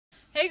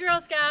Hey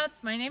Girl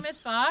Scouts, my name is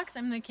Fox.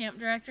 I'm the camp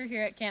director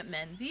here at Camp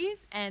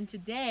Menzies, and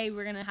today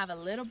we're gonna have a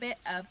little bit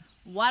of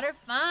water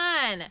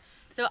fun.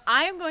 So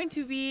I am going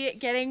to be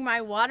getting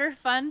my water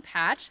fun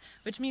patch,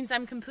 which means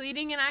I'm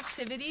completing an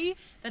activity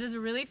that is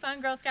a really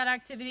fun Girl Scout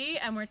activity,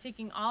 and we're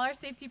taking all our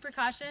safety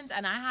precautions,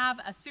 and I have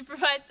a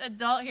supervised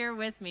adult here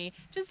with me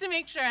just to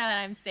make sure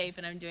that I'm safe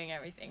and I'm doing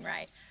everything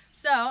right.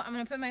 So I'm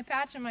gonna put my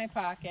patch in my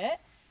pocket.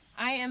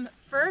 I am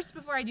first,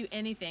 before I do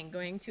anything,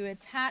 going to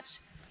attach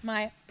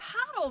my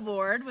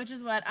paddleboard, which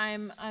is what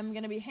I'm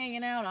going to be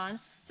hanging out on,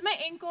 to my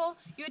ankle.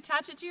 You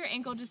attach it to your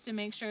ankle just to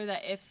make sure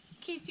that in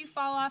case you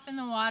fall off in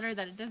the water,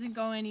 that it doesn't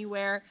go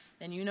anywhere,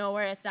 then you know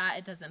where it's at,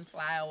 it doesn't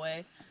fly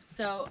away.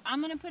 So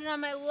I'm going to put it on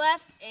my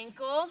left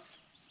ankle,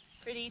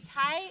 pretty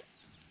tight,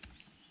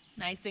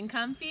 nice and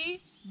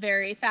comfy,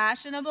 very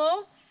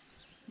fashionable.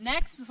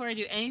 Next, before I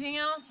do anything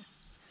else,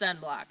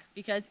 sunblock,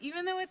 because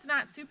even though it's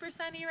not super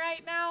sunny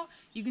right now,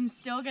 you can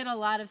still get a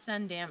lot of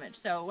sun damage.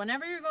 So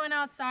whenever you're going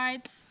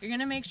outside, you're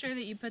gonna make sure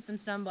that you put some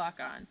sunblock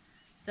on.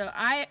 So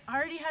I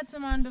already had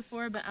some on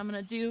before, but I'm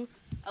gonna do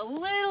a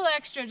little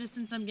extra just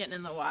since I'm getting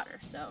in the water.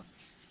 So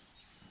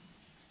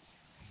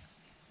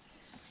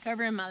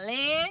covering my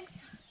legs,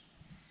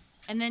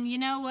 and then you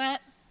know what?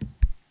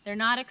 They're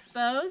not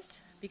exposed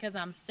because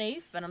I'm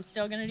safe, but I'm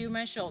still gonna do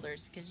my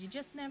shoulders because you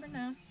just never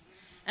know.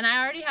 And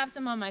I already have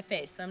some on my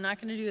face, so I'm not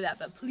going to do that.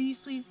 But please,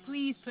 please,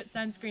 please put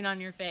sunscreen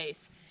on your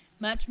face.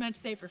 Much, much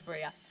safer for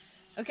you.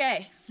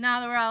 Okay, now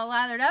that we're all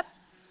lathered up,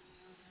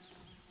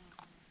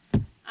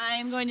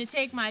 I'm going to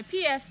take my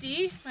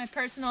PFD, my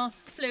personal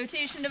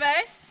flotation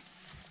device,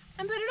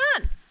 and put it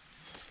on.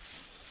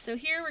 So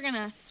here we're going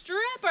to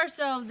strap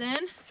ourselves in.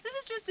 This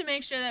is just to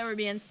make sure that we're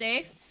being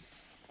safe.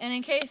 And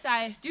in case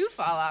I do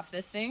fall off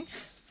this thing,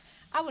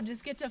 I will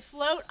just get to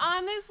float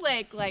on this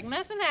lake like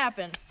nothing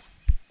happens.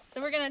 So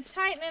we're going to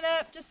tighten it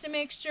up just to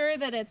make sure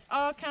that it's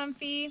all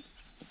comfy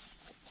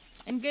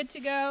and good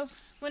to go.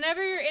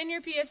 Whenever you're in your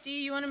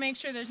PFD, you want to make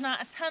sure there's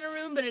not a ton of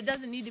room, but it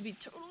doesn't need to be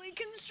totally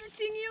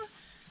constricting you.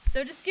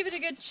 So just give it a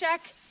good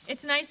check.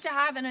 It's nice to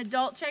have an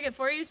adult check it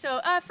for you.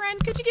 So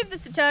friend, could you give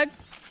this a tug?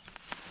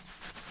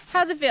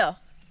 How's it feel?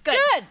 Good.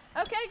 Good.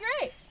 Okay,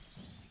 great.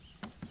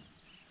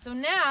 So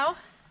now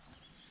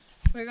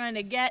we're going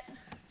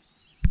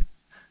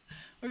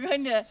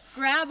to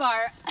grab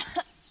our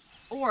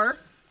oar.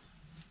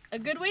 A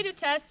good way to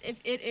test if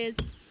it is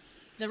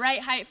the right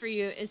height for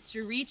you is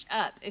to reach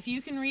up. If you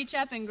can reach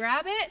up and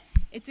grab it,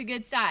 it's a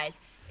good size.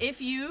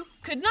 If you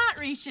could not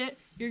reach it,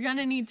 you're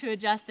gonna need to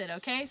adjust it,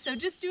 okay? So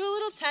just do a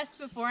little test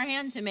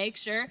beforehand to make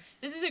sure.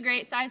 This is a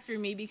great size for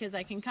me because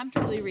I can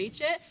comfortably reach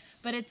it,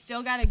 but it's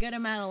still got a good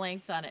amount of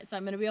length on it, so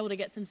I'm gonna be able to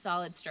get some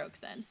solid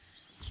strokes in.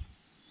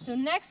 So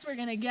next we're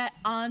gonna get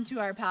onto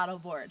our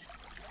paddleboard.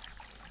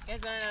 You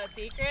guys wanna know a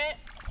secret?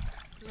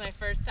 This is my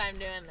first time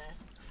doing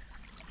this.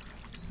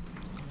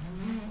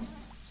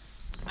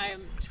 I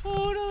am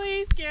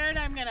totally scared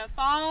I'm gonna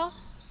fall,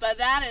 but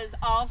that is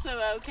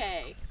also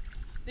okay.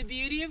 The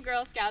beauty of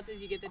Girl Scouts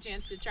is you get the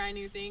chance to try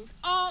new things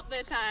all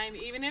the time,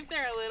 even if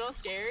they're a little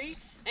scary.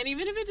 And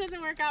even if it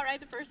doesn't work out right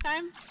the first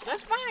time,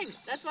 that's fine.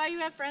 That's why you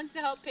have friends to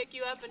help pick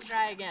you up and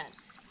try again.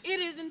 It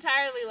is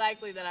entirely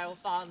likely that I will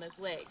fall in this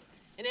lake.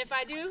 And if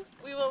I do,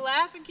 we will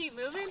laugh and keep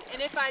moving.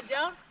 And if I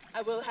don't,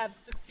 I will have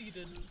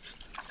succeeded.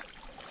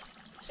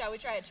 Shall we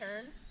try a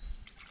turn?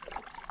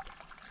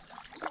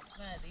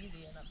 That's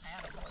easy in a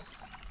paddleboard.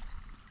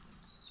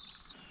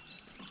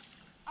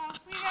 Off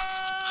we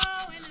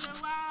go into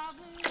the wild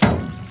blue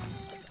world.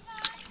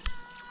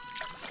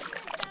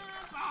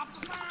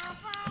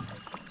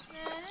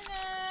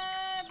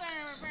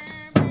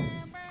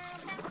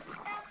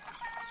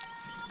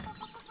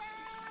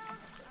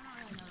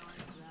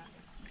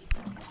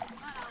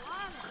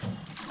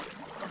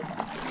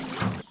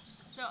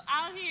 So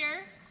out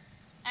here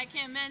at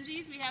Camp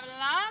Menzies, we have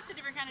lots of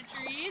different kind of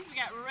trees. We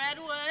got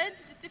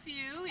redwoods, just a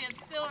few. We have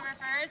silver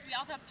firs. We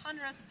also have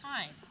ponderosa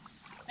pines.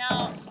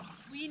 Now,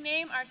 we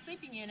name our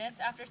sleeping units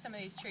after some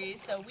of these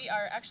trees. So we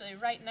are actually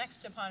right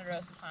next to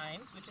ponderosa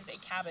pines, which is a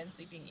cabin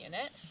sleeping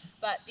unit.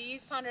 But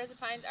these ponderosa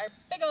pines are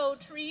big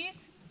old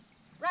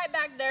trees right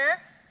back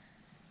there.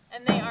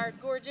 And they are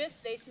gorgeous.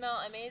 They smell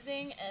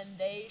amazing, and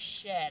they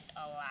shed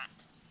a lot.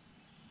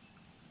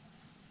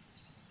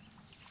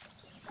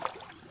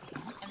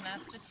 And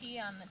that's the tea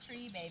on the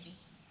tree, baby.